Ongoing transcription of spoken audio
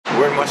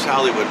We're in West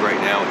Hollywood right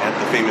now at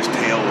the famous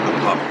Tail of the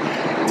Pup.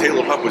 Tail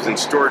of the Pup was in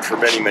storage for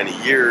many, many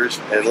years,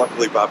 and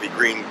luckily Bobby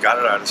Green got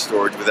it out of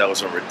storage with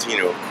Ellis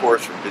Martino, of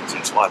course, from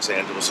Vincent's Los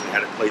Angeles, and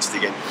had it placed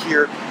again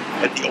here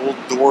at the Old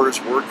Doors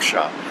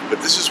Workshop.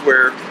 But this is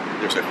where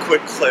there's a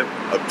quick clip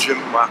of Jim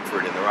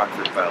Rockford in the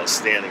Rockford Files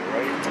standing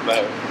right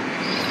about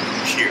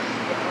here.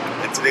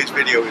 And today's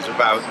video is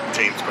about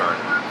James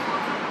Garner.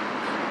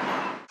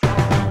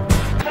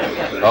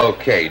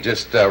 Okay,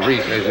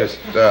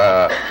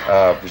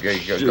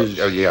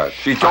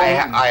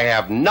 yeah. I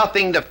have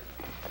nothing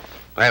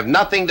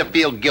to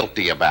feel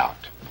guilty about.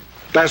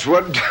 That's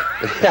what.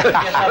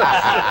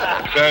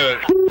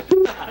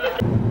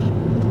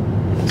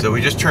 So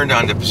we just turned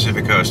onto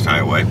Pacific Coast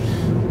Highway,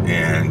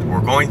 and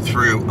we're going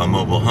through a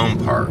mobile home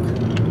park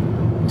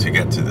to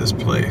get to this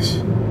place.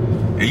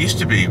 It used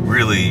to be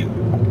really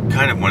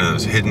kind of one of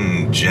those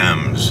hidden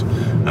gems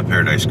of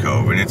Paradise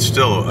Cove, and it's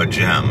still a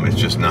gem, it's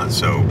just not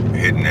so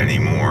hidden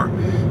anymore.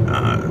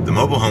 The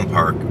mobile home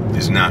park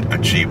is not a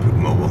cheap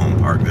mobile home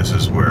park. This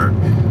is where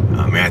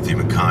Matthew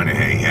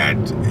McConaughey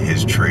had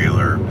his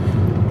trailer,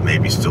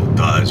 maybe still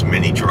does.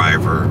 Minnie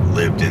Driver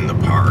lived in the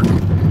park,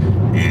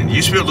 and you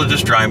used to be able to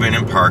just drive in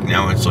and park.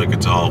 Now it's like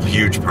it's all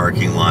huge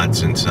parking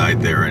lots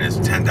inside there, and it's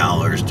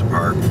 $10 to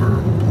park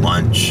for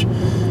lunch,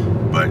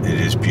 but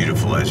it is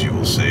beautiful, as you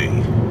will see.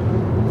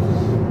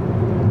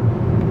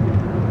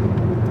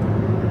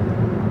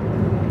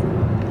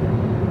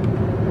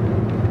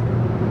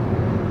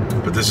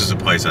 But this is a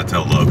place I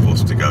tell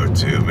locals to go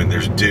to. I mean,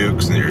 there's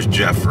Duke's and there's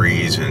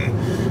Jeffrey's and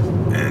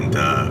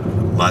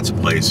lots of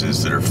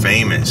places that are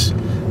famous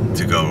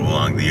to go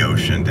along the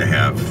ocean to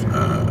have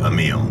a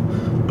meal.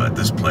 But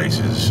this place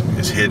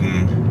is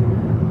hidden.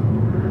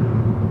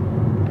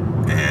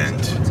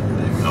 And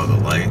oh, the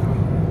light.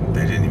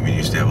 They didn't even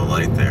used to have a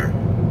light there,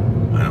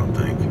 I don't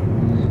think.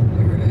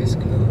 Paradise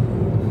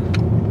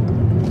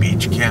Cove.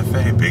 Beach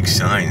Cafe, big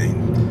sign.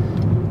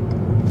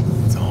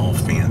 It's all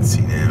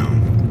fancy now.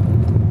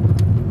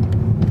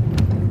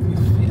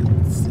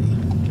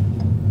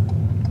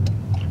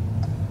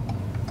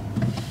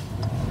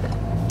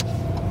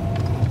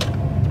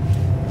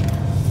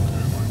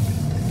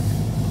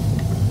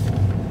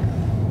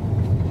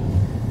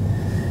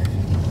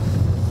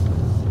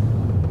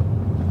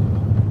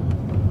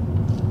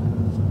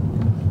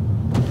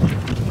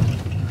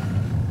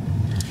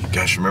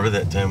 Gosh, remember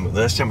that time?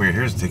 Last time we were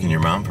here was taking your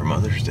mom for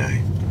Mother's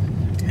Day.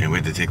 And we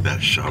had to take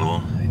that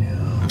shuttle. I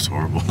know. It was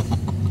horrible.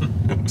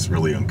 It was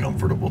really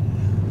uncomfortable.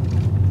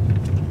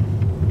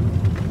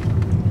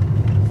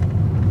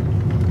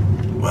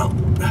 Well,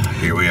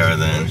 here we are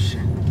then.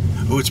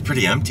 Oh, it's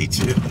pretty empty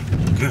too.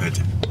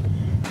 Good.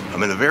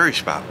 I'm in the very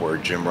spot where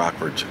Jim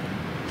Rockford's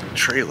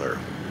trailer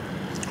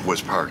was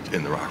parked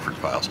in the Rockford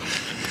Files.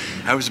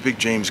 I was a big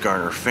James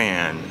Garner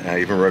fan.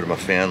 I even wrote him a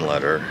fan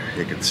letter.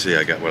 You can see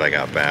I got what I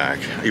got back.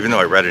 Even though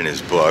I read in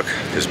his book,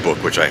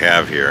 which I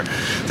have here,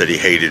 that he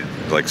hated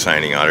like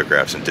signing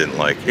autographs and didn't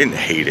like, he didn't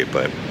hate it,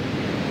 but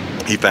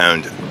he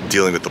found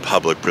dealing with the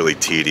public really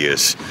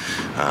tedious.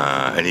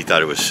 And he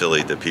thought it was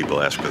silly that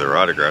people ask for their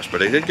autographs,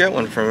 but I did get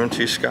one from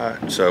M.T.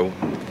 Scott, so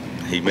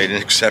he made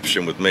an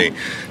exception with me.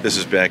 This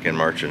is back in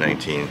March of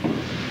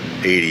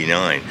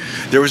 1989.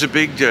 There was a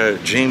big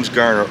James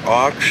Garner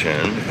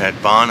auction at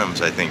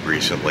Bonham's, I think,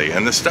 recently,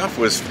 and the stuff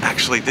was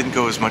actually didn't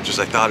go as much as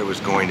I thought it was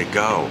going to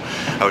go.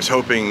 I was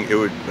hoping it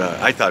would,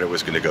 I thought it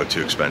was going to go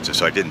too expensive,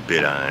 so I didn't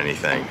bid on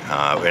anything.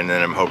 And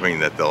then I'm hoping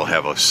that they'll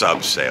have a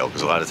sub sale,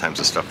 because a lot of times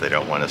the stuff they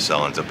don't want to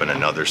sell ends up in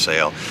another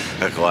sale.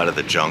 Like a lot of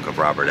the junk of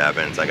Robert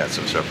Evans, I got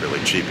some stuff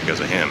really cheap because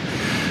of him.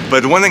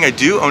 But the one thing I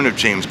do own of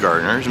James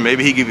Garner's,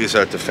 maybe he gave this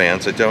out to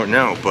fans, I don't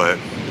know, but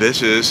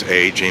this is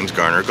a James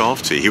Garner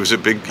golf tee.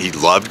 He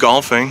loved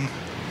golfing.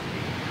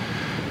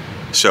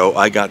 So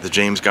I got the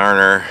James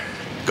Garner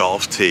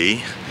golf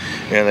tee,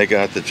 and I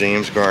got the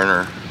James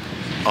Garner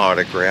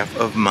autograph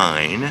of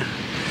mine.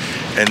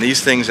 And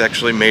these things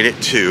actually made it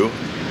to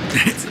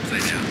It's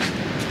upside down.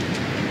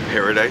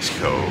 Paradise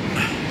Cove,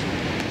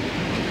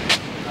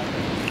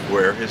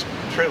 where his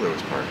trailer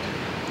was parked.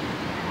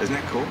 Isn't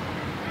that cool?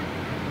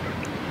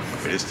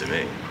 It is to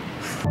me.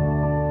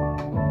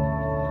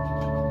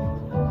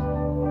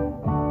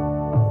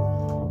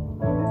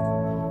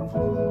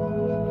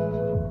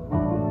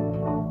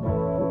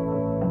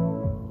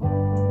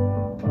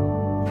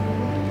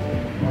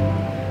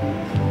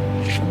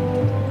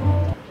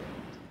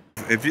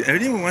 If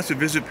anyone wants to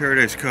visit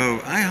Paradise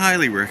Cove, I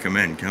highly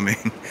recommend coming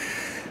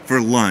for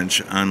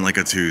lunch on like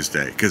a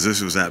Tuesday, because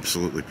this was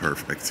absolutely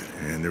perfect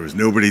and there was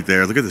nobody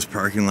there. Look at this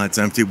parking lot's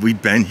empty.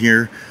 We'd been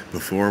here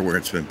before where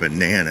it's been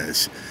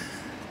bananas.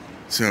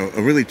 So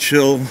a really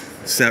chill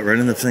set right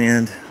in the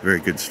sand. Very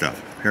good stuff.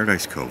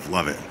 Paradise Cove,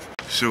 love it.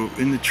 So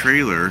in the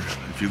trailer,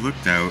 if you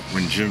looked out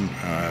when Jim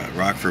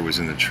Rockford was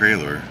in the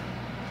trailer,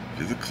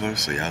 if you look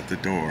closely out the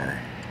door,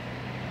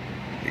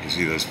 you can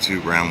see those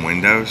two round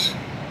windows.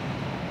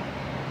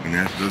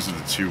 And those are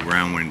the two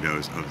round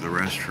windows of the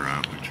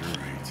restaurant, which are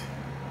right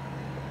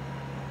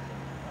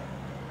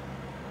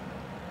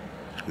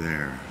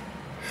there.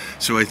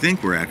 So I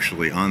think we're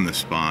actually on the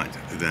spot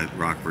that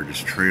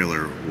Rockford's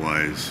trailer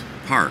was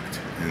parked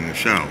in the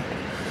show.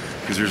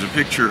 Because there's a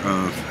picture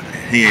of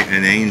he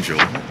and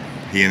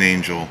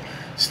Angel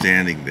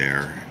standing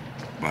there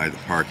by the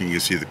parking. You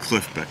can see the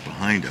cliff back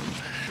behind him.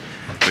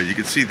 But you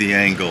can see the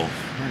angle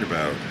right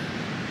about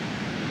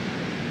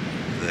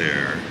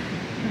there.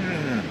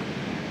 Yeah,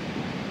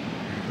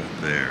 right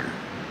about there.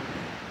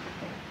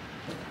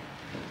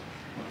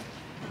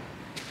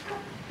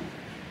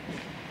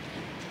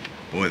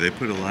 Boy, they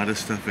put a lot of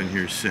stuff in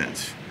here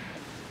since.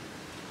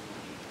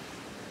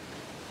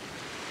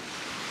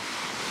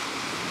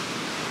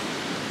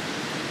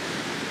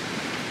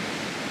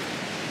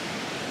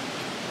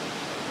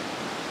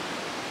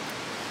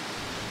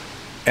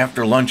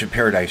 After lunch at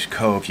Paradise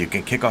Cove, you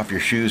can kick off your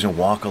shoes and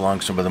walk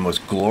along some of the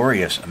most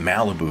glorious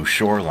Malibu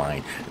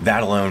shoreline.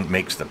 That alone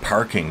makes the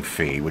parking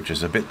fee, which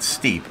is a bit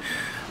steep,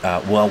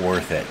 well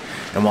worth it.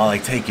 And while I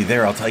take you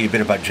there, I'll tell you a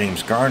bit about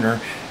James Garner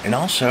and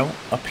also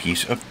a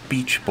piece of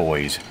Beach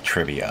Boys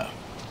trivia.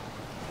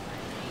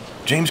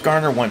 James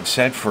Garner once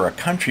said, "For a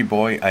country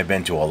boy, I've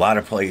been to a lot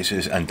of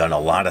places and done a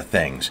lot of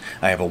things.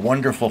 I have a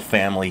wonderful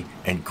family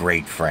and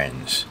great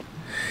friends."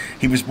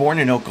 He was born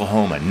in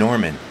Oklahoma,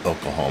 Norman,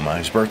 Oklahoma.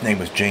 His birth name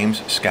was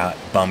James Scott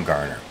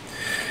Bumgarner.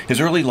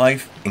 His early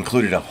life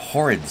included a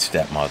horrid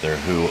stepmother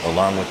who,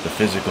 along with the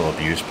physical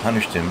abuse,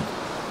 punished him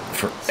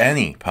for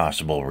any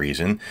possible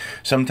reason.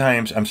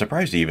 Sometimes, I'm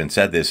surprised he even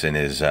said this in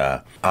his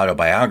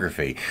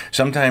autobiography,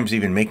 sometimes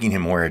even making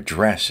him wear a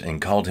dress and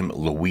called him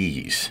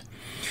Louise.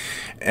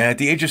 At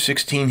the age of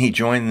 16, he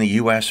joined the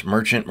U.S.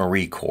 Merchant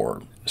Marine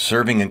Corps,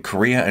 serving in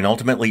Korea and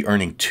ultimately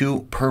earning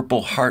 2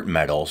 Purple Heart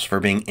medals for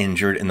being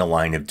injured in the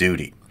line of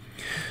duty.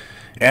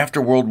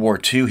 After World War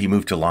II, he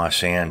moved to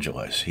Los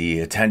Angeles. He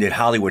attended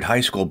Hollywood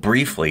High School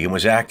briefly and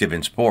was active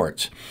in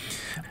sports.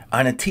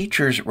 On a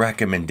teacher's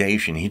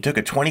recommendation, he took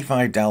a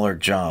 $25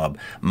 job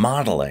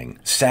modeling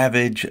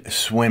Savage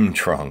swim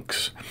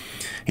trunks.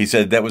 He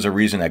said, "That was a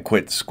reason I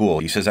quit school."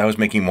 He says, "I was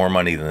making more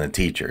money than the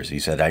teachers." He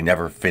said, "I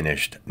never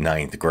finished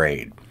 9th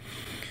grade."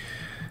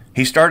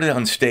 He started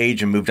on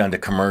stage and moved on to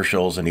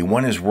commercials, and he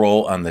won his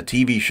role on the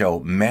TV show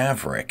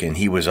Maverick, and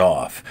he was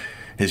off.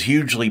 His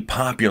hugely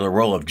popular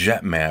role of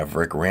Jet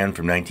Maverick ran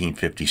from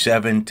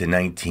 1957 to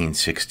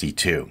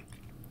 1962.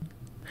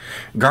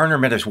 Garner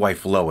met his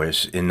wife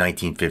Lois in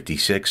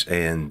 1956,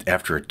 and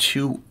after a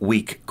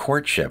 2-week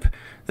courtship,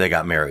 they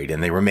got married,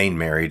 and they remained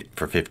married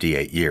for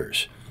 58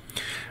 years.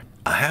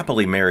 A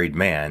happily married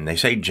man, they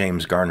say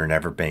James Garner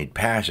never made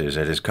passes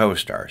at his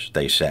co-stars,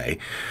 they say,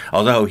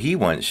 although he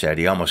once said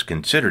he almost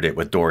considered it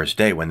with Doris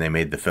Day when they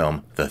made the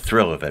film The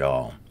Thrill of It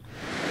All.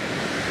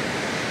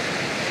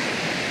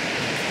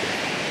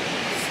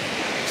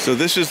 So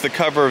this is the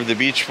cover of the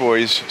Beach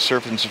Boys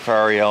Surf and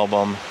Safari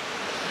album,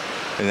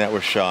 and that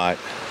was shot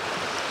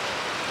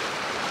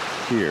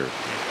here.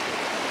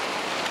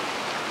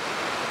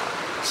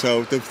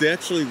 So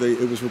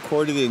it was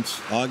recorded in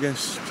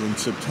August and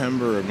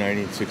September of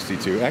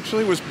 1962.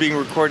 Actually, it was being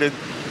recorded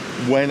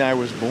when I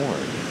was born.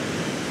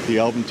 The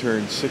album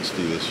turned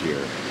 60 this year,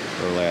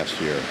 or last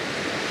year.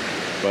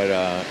 But,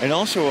 and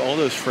also all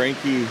those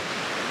Frankie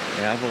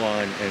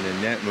Avalon and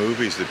Annette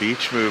movies, the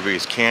beach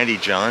movies, Candy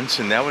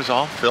Johnson, that was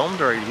all filmed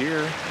right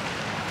here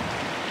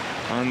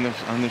on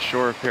the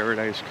shore of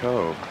Paradise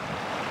Cove.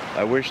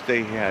 I wish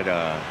they had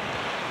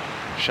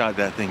shot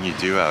that thing you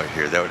do out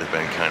here. That would have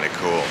been kind of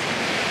cool.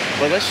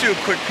 But let's do a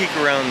quick peek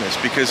around this,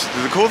 because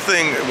the cool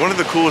thing, one of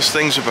the coolest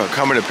things about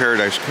coming to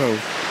Paradise Cove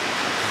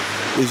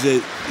is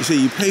that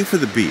you pay for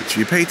the beach.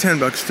 You pay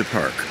 $10 to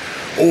park,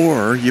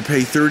 or you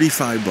pay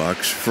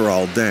 $35 for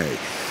all day.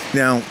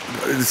 Now,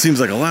 it seems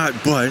like a lot,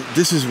 but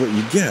this is what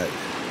you get.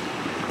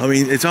 I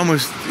mean, it's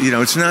almost,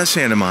 it's not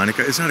Santa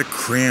Monica. It's not a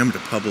crammed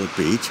public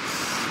beach.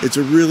 It's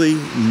a really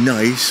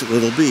nice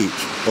little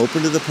beach.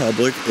 Open to the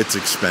public. It's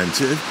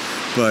expensive,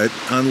 but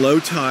on low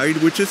tide,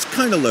 which is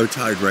kind of low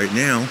tide right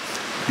now,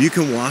 you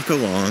can walk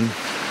along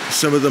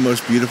some of the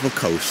most beautiful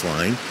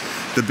coastline.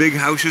 The big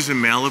houses in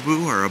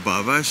Malibu are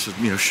above us.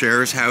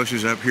 Cher's house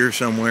is up here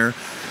somewhere.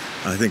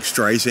 I think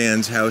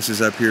Streisand's house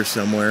is up here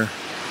somewhere.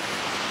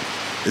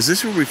 Is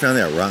this where we found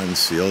that rotten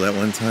seal that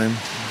one time?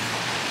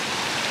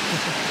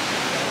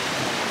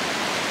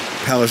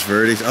 Palos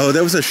Verdes. Oh,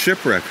 that was a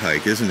shipwreck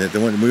hike, isn't it? The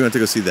one we went to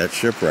go see that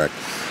shipwreck.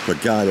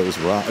 But God, it was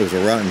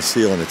a rotten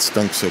seal, and it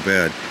stunk so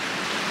bad.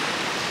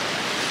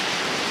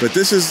 But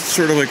this is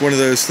sort of like one of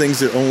those things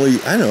that only,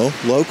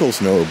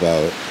 locals know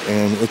about.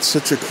 And it's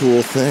such a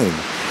cool thing.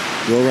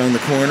 Go around the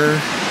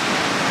corner.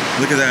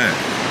 Look at that.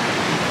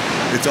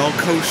 It's all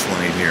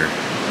coastline here.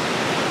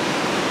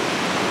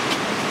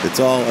 It's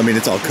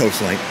all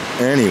coastline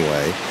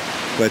anyway.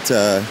 But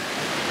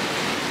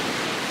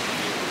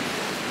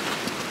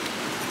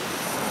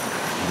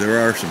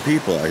there are some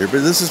people out here.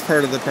 But this is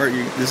part of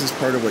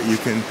what you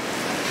can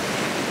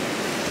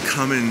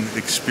come and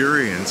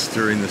experience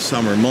during the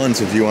summer months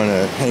if you want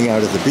to hang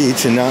out at the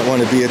beach and not want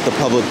to be at the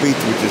public beach,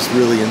 which is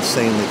really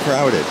insanely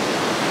crowded.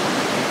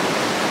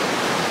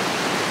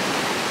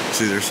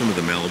 See, there's some of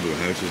the Malibu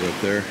houses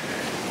up there.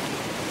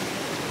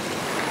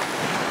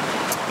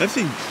 I've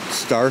seen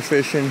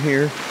starfish in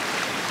here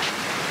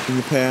in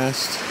the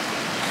past.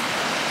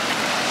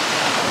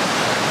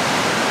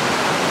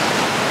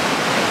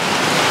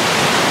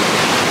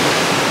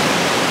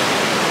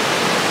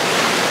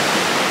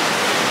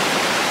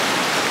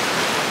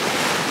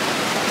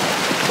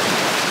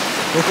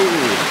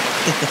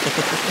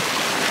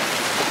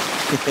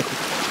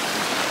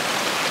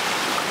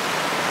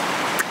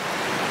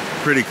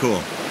 Pretty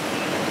cool.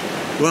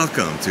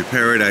 Welcome to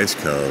Paradise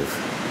Cove.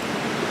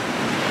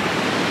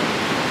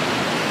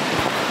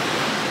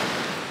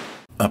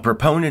 A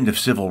proponent of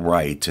civil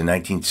rights, in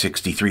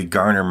 1963,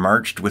 Garner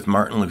marched with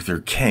Martin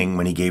Luther King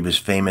when he gave his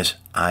famous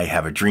I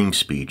Have a Dream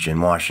speech in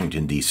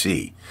Washington,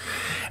 D.C.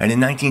 And in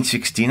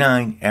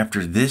 1969,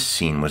 after this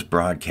scene was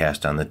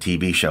broadcast on the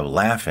TV show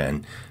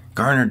Laugh-In,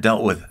 Garner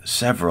dealt with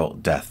several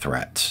death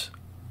threats.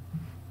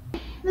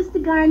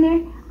 Mr.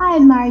 Garner, I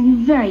admire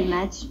you very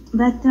much,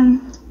 but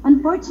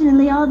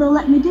unfortunately all they'll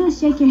let me do is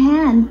shake your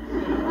hand.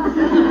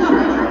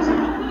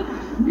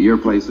 Your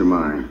place or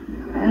mine?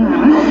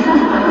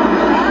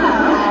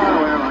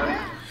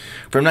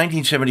 From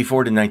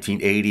 1974 to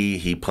 1980,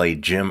 he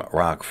played Jim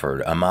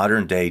Rockford, a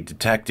modern-day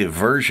detective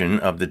version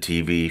of the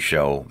TV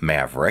show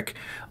Maverick,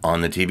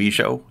 on the TV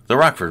show The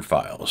Rockford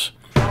Files.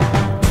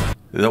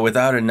 Though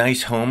without a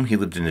nice home, he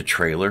lived in a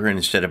trailer, and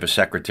instead of a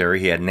secretary,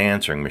 he had an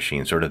answering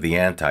machine, sort of the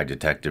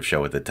anti-detective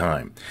show at the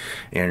time.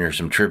 And here's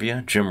some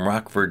trivia. Jim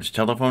Rockford's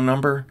telephone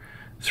number,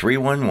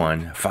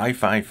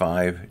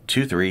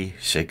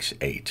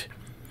 311-555-2368.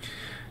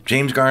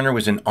 James Garner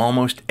was in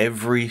almost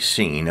every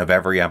scene of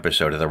every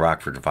episode of The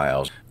Rockford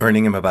Files,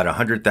 earning him about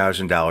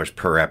 $100,000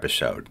 per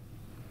episode.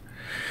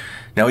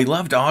 Now, he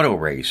loved auto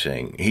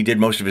racing. He did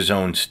most of his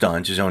own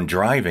stunts, his own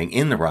driving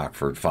in The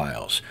Rockford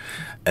Files,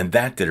 and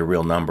that did a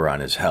real number on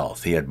his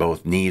health. He had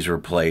both knees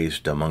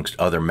replaced, amongst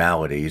other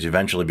maladies,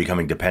 eventually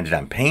becoming dependent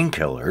on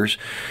painkillers.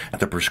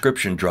 The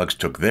prescription drugs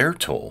took their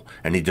toll,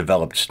 and he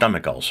developed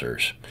stomach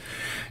ulcers.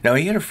 Now,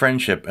 he had a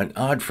friendship, an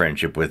odd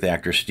friendship, with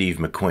actor Steve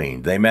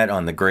McQueen. They met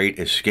on The Great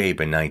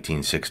Escape in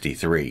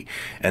 1963,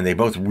 and they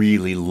both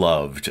really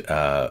loved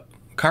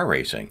car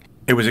racing.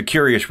 It was a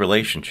curious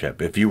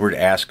relationship. If you were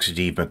to ask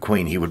Steve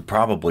McQueen, he would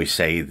probably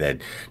say that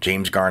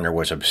James Garner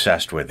was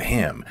obsessed with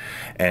him.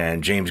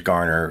 And James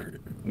Garner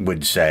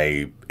would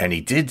say, and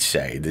he did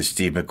say, that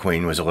Steve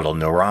McQueen was a little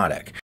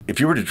neurotic. If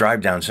you were to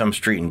drive down some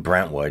street in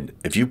Brentwood,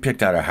 if you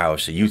picked out a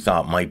house that you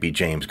thought might be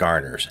James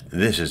Garner's,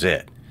 this is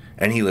it.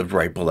 And he lived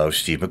right below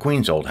Steve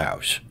McQueen's old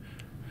house.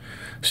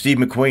 Steve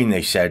McQueen,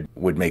 they said,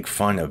 would make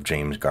fun of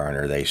James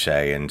Garner, they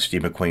say, and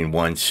Steve McQueen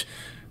once,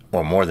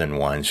 or more than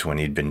once, when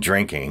he'd been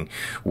drinking,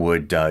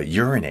 would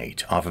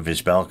urinate off of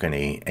his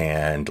balcony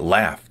and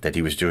laugh that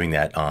he was doing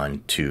that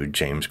onto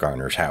James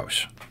Garner's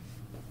house.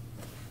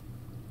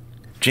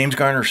 James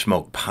Garner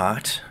smoked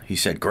pot. He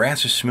said,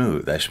 "Grass is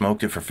smooth. I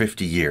smoked it for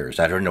 50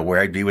 years. I don't know where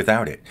I'd be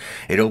without it.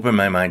 It opened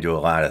my mind to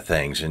a lot of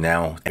things, and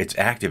now its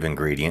active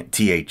ingredient,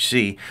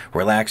 THC,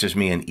 relaxes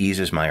me and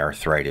eases my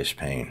arthritis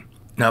pain."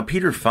 Now,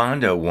 Peter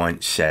Fonda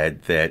once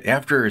said that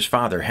after his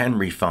father,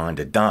 Henry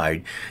Fonda,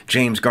 died,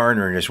 James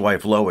Garner and his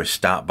wife Lois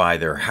stopped by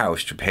their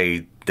house to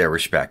pay their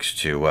respects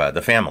to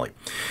the family.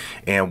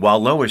 And while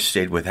Lois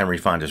stayed with Henry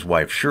Fonda's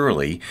wife,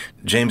 Shirley,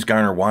 James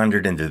Garner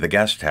wandered into the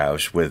guest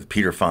house with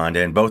Peter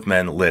Fonda, and both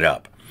men lit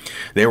up.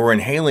 They were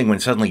inhaling when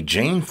suddenly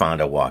Jane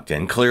Fonda walked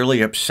in,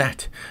 clearly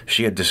upset.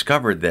 She had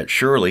discovered that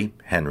Shirley,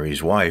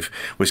 Henry's wife,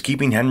 was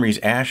keeping Henry's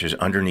ashes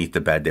underneath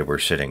the bed they were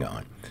sitting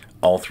on.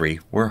 All three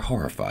were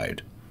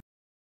horrified.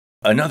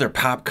 Another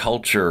pop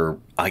culture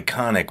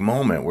iconic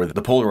moment were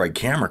the Polaroid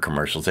camera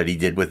commercials that he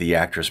did with the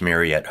actress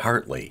Mariette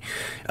Hartley.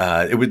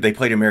 They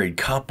played a married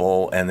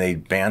couple, and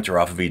they'd banter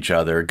off of each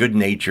other,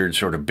 good-natured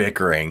sort of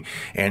bickering,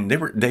 and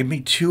they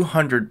made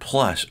 200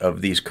 plus of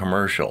these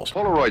commercials.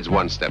 Polaroid's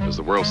One Step is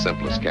the world's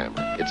simplest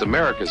camera. It's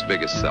America's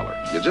biggest seller.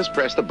 You just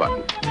press the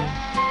button.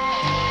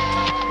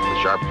 The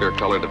sharp, clear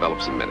color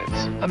develops in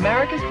minutes.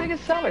 America's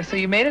biggest seller, so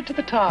you made it to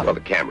the top. Well, the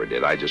camera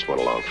did. I just went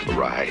along for the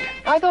ride.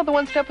 I thought the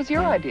One Step was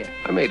your idea.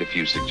 I made a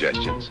few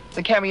suggestions.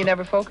 The camera you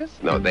never focus?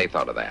 No, they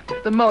thought of that.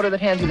 The motor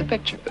that hands you the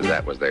picture?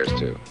 That was theirs,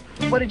 too.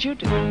 What did you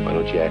do? Why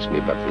don't you ask me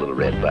about the little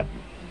red button?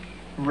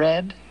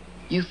 Red?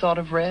 You thought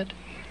of red?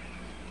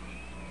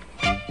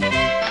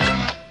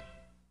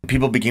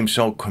 People became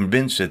so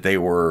convinced that they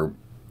were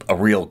a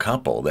real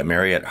couple, that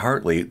Mariette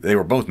Hartley, they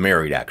were both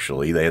married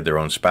actually, they had their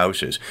own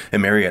spouses,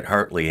 and Mariette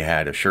Hartley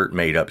had a shirt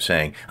made up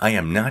saying, "I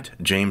am not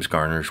James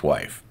Garner's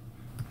wife."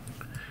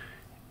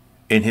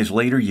 In his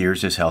later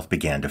years, his health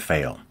began to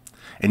fail.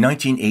 In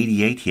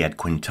 1988, he had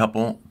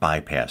quintuple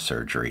bypass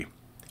surgery.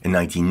 In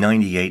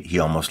 1998, he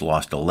almost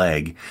lost a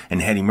leg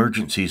and had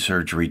emergency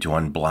surgery to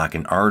unblock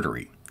an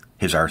artery.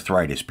 His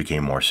arthritis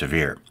became more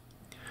severe.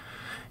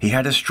 He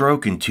had a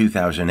stroke in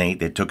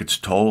 2008 that took its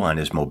toll on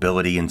his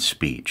mobility and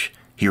speech.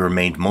 He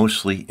remained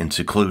mostly in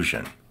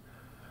seclusion.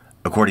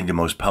 According to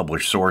most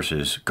published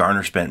sources,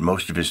 Garner spent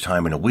most of his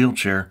time in a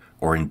wheelchair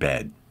or in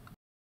bed.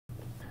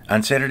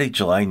 On Saturday,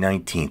 July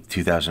 19,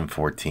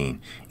 2014,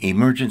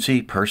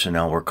 emergency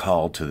personnel were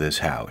called to this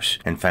house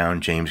and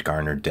found James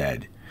Garner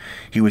dead.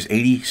 He was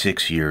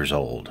 86 years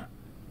old.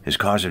 His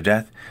cause of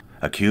death?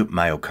 Acute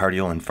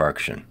myocardial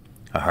infarction,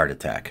 a heart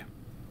attack.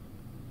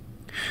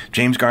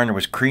 James Garner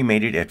was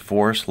cremated at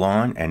Forest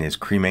Lawn, and his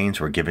cremains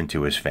were given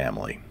to his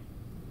family.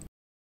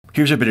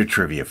 Here's a bit of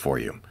trivia for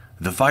you.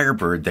 The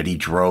Firebird that he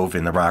drove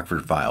in the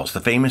Rockford Files, the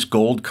famous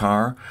gold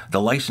car,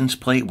 the license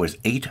plate was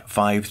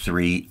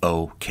 853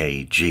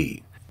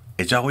 OKG.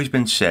 It's always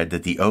been said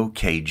that the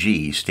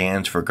OKG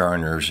stands for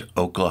Garner's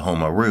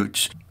Oklahoma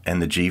roots and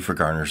the G for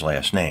Garner's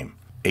last name.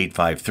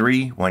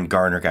 853 when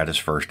Garner got his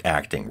first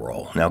acting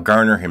role. Now,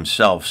 Garner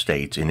himself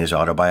states in his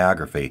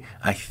autobiography,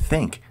 I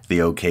think the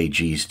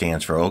OKG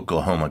stands for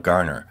Oklahoma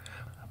Garner,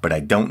 but I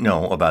don't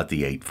know about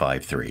the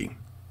 853.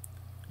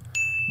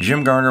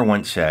 Jim Garner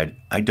once said,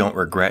 I don't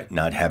regret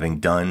not having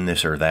done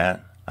this or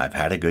that. I've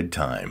had a good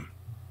time.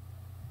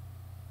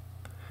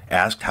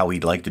 Asked how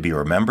he'd like to be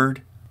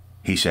remembered,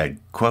 he said,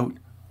 quote,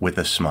 with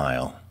a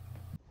smile.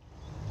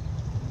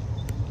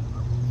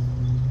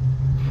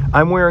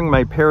 I'm wearing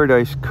my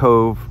Paradise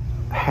Cove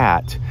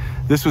hat.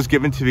 This was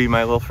given to me by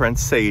my little friend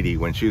Sadie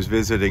when she was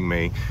visiting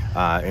me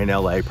in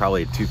LA,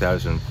 probably in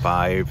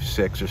 2005,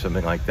 6 or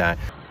something like that.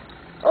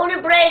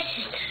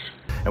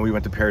 And we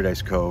went to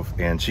Paradise Cove,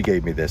 and she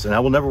gave me this. And I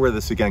will never wear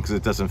this again because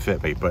it doesn't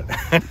fit me. But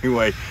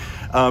anyway,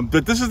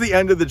 but this is the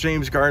end of the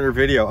James Garner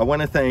video. I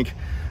want to thank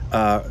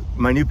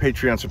my new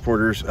Patreon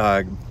supporters,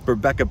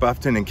 Rebecca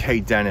Buffton and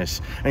Kay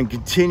Dennis, and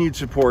continued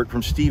support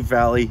from Steve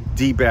Valley,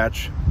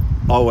 D-Batch,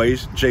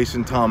 always,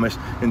 Jason Thomas,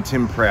 and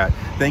Tim Pratt.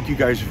 Thank you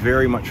guys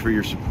very much for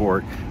your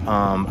support.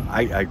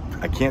 I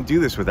can't do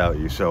this without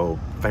you, so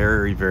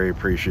very, very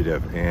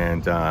appreciative.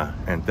 And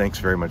thanks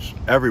very much,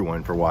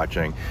 everyone, for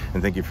watching.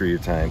 And thank you for your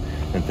time,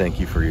 and thank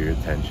you for your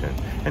attention.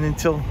 And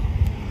until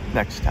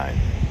next time.